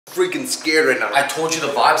freaking scared right now. I told you the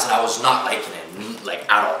vibes and I was not liking it, like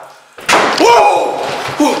at all. Whoa!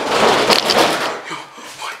 Whoa! Yo,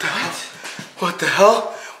 what the hell? What the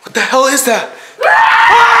hell? What the hell is that?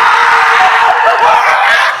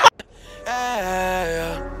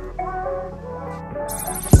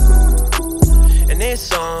 And this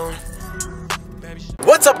song.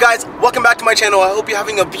 What's up, guys? Welcome back to my channel. I hope you're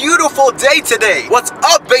having a beautiful day today. What's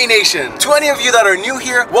up, Bay Nation? To any of you that are new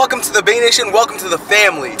here, welcome to the Bay Nation, welcome to the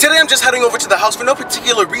family. Today I'm just heading over to the house for no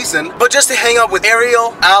particular reason, but just to hang out with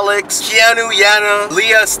Ariel, Alex, Keanu, Yana,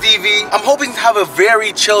 Leah, Stevie. I'm hoping to have a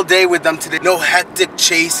very chill day with them today. No hectic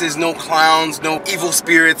chases, no clowns, no evil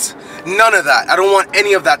spirits, none of that. I don't want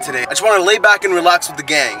any of that today. I just want to lay back and relax with the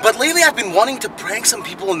gang. But lately I've been wanting to prank some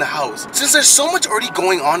people in the house. Since there's so much already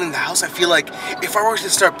going on in the house, I feel like if I were to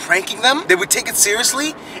start pranking them, they would take it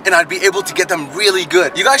seriously and I'd be able to get them really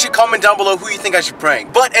good. You guys should comment down below who you think I should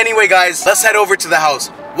prank. But anyway, guys, let's head over to the house.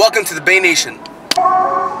 Welcome to the Bay Nation.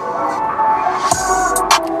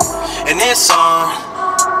 And this song,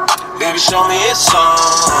 baby, show me this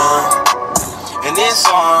song. And this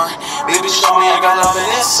song, baby, show me I got love in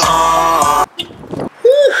this song.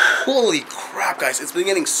 Whew, holy crap, guys, it's been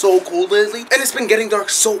getting so cold lately and it's been getting dark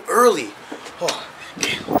so early. Oh,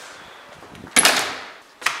 okay.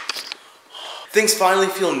 Things finally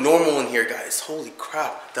feel normal in here, guys. Holy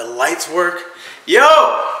crap. The lights work. Yo!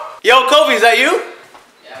 Yo, Kobe, is that you?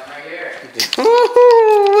 Yeah, I'm right here.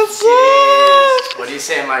 What's up? What do you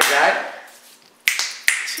say, my dad?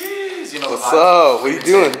 Jeez, you know what's up? What are you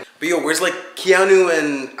doing? But yo, where's like Keanu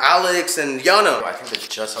and Alex and Yana? I think they're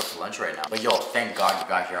just out to lunch right now. But yo, thank God you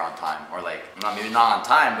got here on time. Or like, maybe not on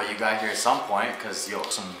time, but you got here at some point. Because yo,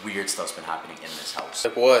 some weird stuff's been happening in this house.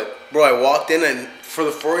 Like what? Bro, I walked in and for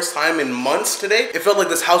the first time in months today, it felt like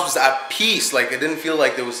this house was at peace. Like it didn't feel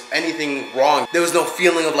like there was anything wrong. There was no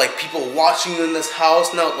feeling of like people watching you in this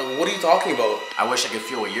house. No, like, what are you talking about? I wish I could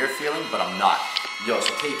feel what you're feeling, but I'm not. Yo,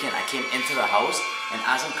 so take in, I came into the house and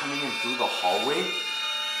as I'm coming in through the hallway,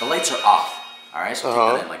 the lights are off. Alright, so take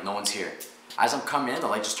that in, like no one's here. As I'm coming in, the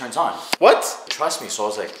light just turns on. What? Trust me, so I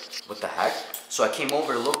was like, what the heck? So I came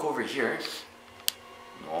over to look over here.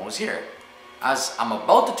 No one was here. As I'm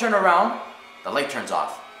about to turn around, the light turns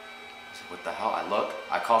off. I said, what the hell? I look,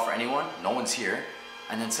 I call for anyone, no one's here.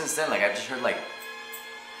 And then since then, like I just heard like,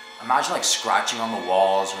 imagine like scratching on the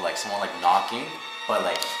walls or like someone like knocking. But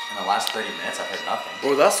like in the last 30 minutes, I've heard nothing.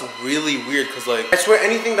 Bro, that's really weird because like, I swear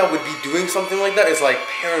anything that would be doing something like that is like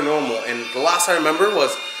paranormal. And the last I remember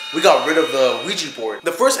was we got rid of the Ouija board.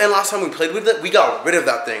 The first and last time we played with it, we got rid of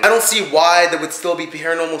that thing. I don't see why there would still be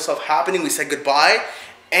paranormal stuff happening. We said goodbye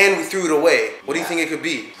and we threw it away. What do you think it could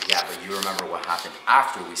be? Yeah, but you remember what happened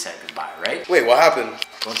after we said goodbye, right? Wait, what happened?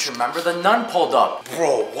 Don't you remember the nun pulled up?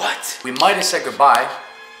 Bro, what? We might have said goodbye,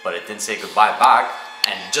 but it didn't say goodbye back.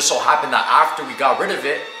 And it just so happened that after we got rid of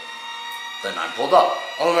it, the nun pulled up.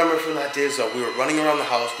 All I remember from that day is that we were running around the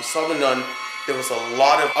house, we saw the nun, there was a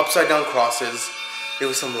lot of upside down crosses, there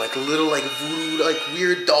was some like little like voodoo like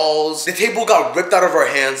weird dolls. The table got ripped out of our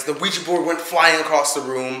hands, the Ouija board went flying across the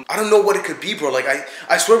room. I don't know what it could be, bro, like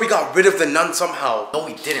I swear we got rid of the nun somehow. No,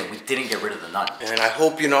 we didn't get rid of the nun. And I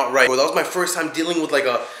hope you're not right. Bro, that was my first time dealing with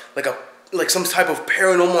like some type of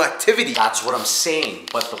paranormal activity. That's what I'm saying.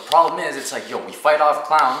 But the problem is, it's like, yo, we fight off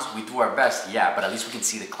clowns, we do our best, yeah, but at least we can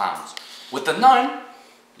see the clowns. With the nun,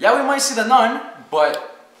 yeah, we might see the nun,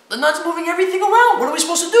 but the nun's moving everything around. What are we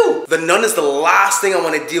supposed to do? The nun is the last thing I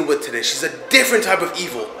want to deal with today. She's a different type of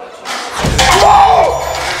evil. Whoa!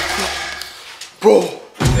 Bro.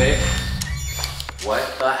 Vic, what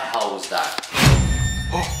the hell was that?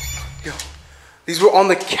 Oh, yo. These were on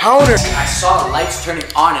the counter. I saw lights turning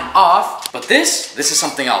on and off, but this is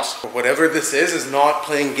something else. Whatever this is not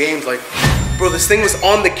playing games. Like, bro, this thing was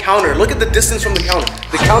on the counter. Look at the distance from the counter.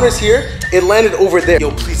 The counter's here, it landed over there. Yo,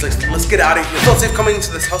 please, let's get out of here. I felt safe coming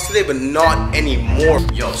into this house today, but not anymore.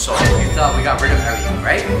 Yo, so you thought we got rid of everything,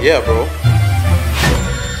 right? Yeah, bro.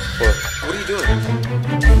 What are you doing?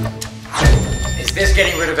 Is this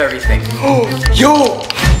getting rid of everything? Oh, yo!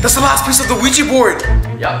 That's the last piece of the Ouija board!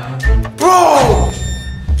 Yup. Bro!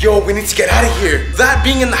 Yo, we need to get out of here. That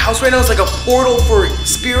being in the house right now is like a portal for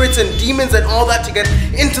spirits and demons and all that to get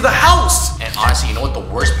into the house. And honestly, you know what the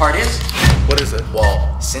worst part is? What is it?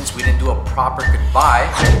 Well, since we didn't do a proper goodbye,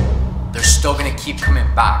 they're still gonna keep coming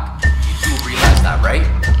back. You do realize that, right?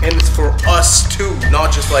 And it's for us too,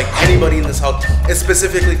 not just like anybody in this house. It's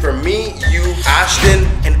specifically for me, you, Ashton,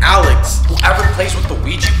 and Alex. Whoever plays with the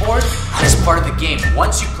Ouija board is part of the game.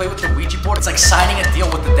 Once you play with the Ouija board, it's like signing a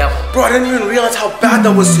deal with the devil. Bro, I didn't even realize how bad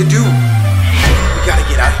that was to do. We gotta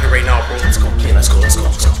get out of here right now, bro. Let's go. Okay, let's go.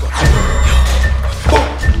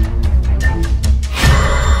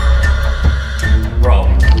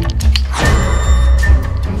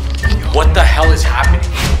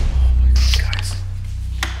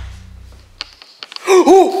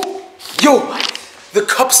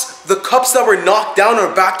 cups that were knocked down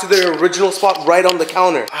are back to their original spot right on the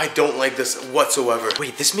counter. I don't like this whatsoever.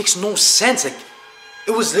 Wait, this makes no sense. Like,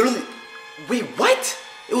 it was literally... Wait, what?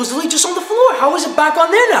 It was literally just on the floor. How is it back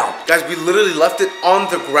on there now? Guys, we literally left it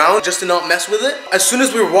on the ground just to not mess with it. As soon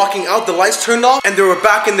as we were walking out, the lights turned off and they were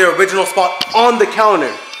back in their original spot on the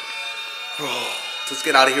counter. Bro, let's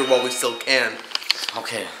get out of here while we still can.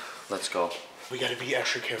 Okay, let's go. We gotta be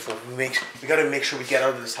extra careful. We gotta make sure we get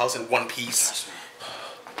out of this house in one piece.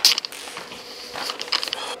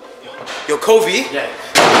 Yo, Covey. Yeah.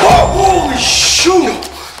 Oh, holy shoot!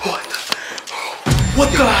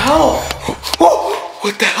 What the hell?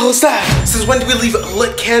 What the hell is that? Since when do we leave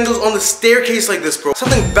lit candles on the staircase like this, bro?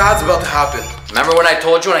 Something bad's about to happen. Remember when I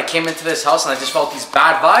told you when I came into this house and I just felt these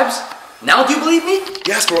bad vibes? Now do you believe me?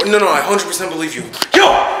 Yes, bro. No, I 100% believe you. Yo!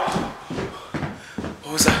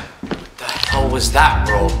 What was that? What the hell was that,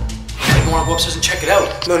 bro? I don't want to go upstairs and check it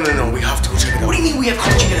out. No. We have to go check it out. What do you mean we have to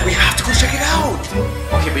go check it out? We have to go check it out.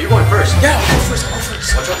 Okay, but you're going first. Yeah, I'll go first.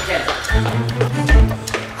 Watch out the candle.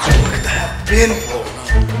 Look at that bin, bro.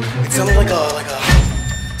 It sounded like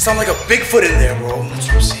a Bigfoot in there, bro. That's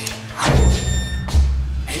what I'm saying.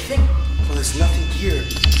 Anything? Well, there's nothing here.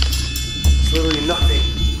 There's literally nothing.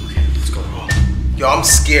 Okay, let's go. Yo, I'm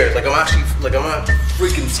scared. I'm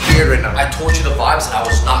freaking scared right now. I told you the vibes and I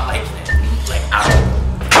was not liking it. Like, at all.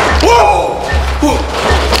 Whoa!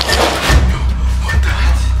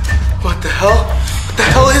 What the hell? What the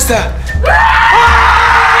hell is that? What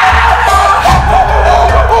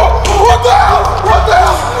the hell? What the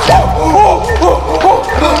hell?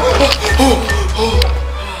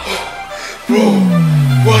 Bro,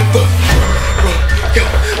 what the? Bro, yo,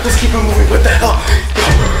 let's keep it moving. What the hell?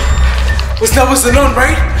 That was the nun,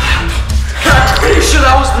 right? I'm pretty sure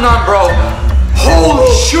that was the nun, bro.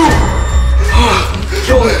 Holy shoot!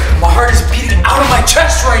 Yo, my heart is beating out of my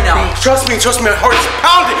chest right now. Trust me, my heart is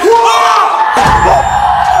pounding. What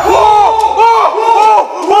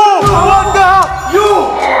the hell? You!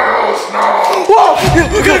 Whoa!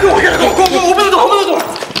 We gotta go. Go, open the door.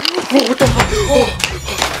 What the hell?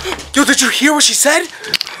 Yo, did you hear what she said?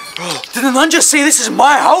 Did the nun just say this is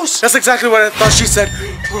my house? That's exactly what I thought she said.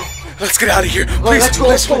 Bro, let's get out of here. Please,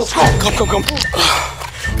 let's go. Come.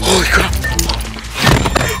 Holy crap.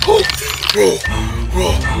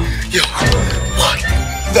 Bro, yo, what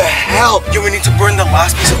the hell? Yo, we need to burn the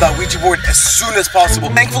last piece of that Ouija board as soon as possible.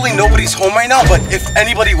 Thankfully, nobody's home right now, but if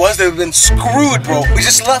anybody was, they would have been screwed, bro. We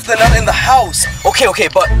just left the nun in the house. Okay,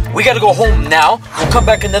 but we gotta go home now. We'll come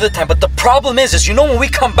back another time, but the problem is you know when we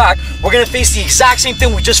come back, we're gonna face the exact same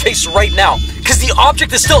thing we just faced right now. Because the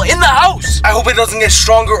object is still in the house. I hope it doesn't get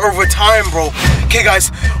stronger over time, bro. Okay, guys,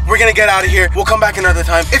 we're gonna get out of here. We'll come back another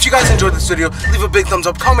time. If you guys enjoyed this video, leave a big thumbs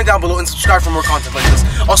up, comment down below, and subscribe for more content like this.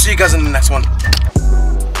 I'll see you guys in the next one.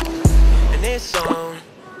 And it's on,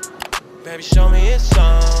 baby, show me it's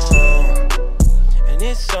on. And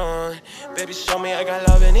it's on, baby, show me I got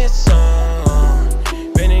love and it's on.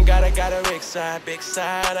 Been got a big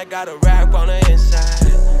side, I got a rap on the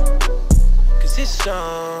inside. Cause it's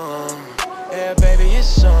on, yeah, baby,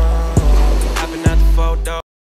 it's on. Hopping out the photo.